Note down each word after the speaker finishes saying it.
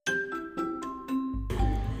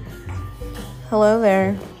Hello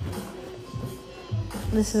there.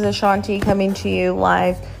 This is Ashanti coming to you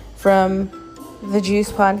live from the Juice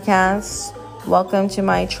Podcast. Welcome to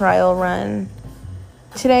my trial run.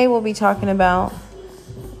 Today we'll be talking about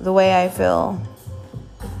the way I feel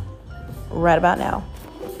right about now.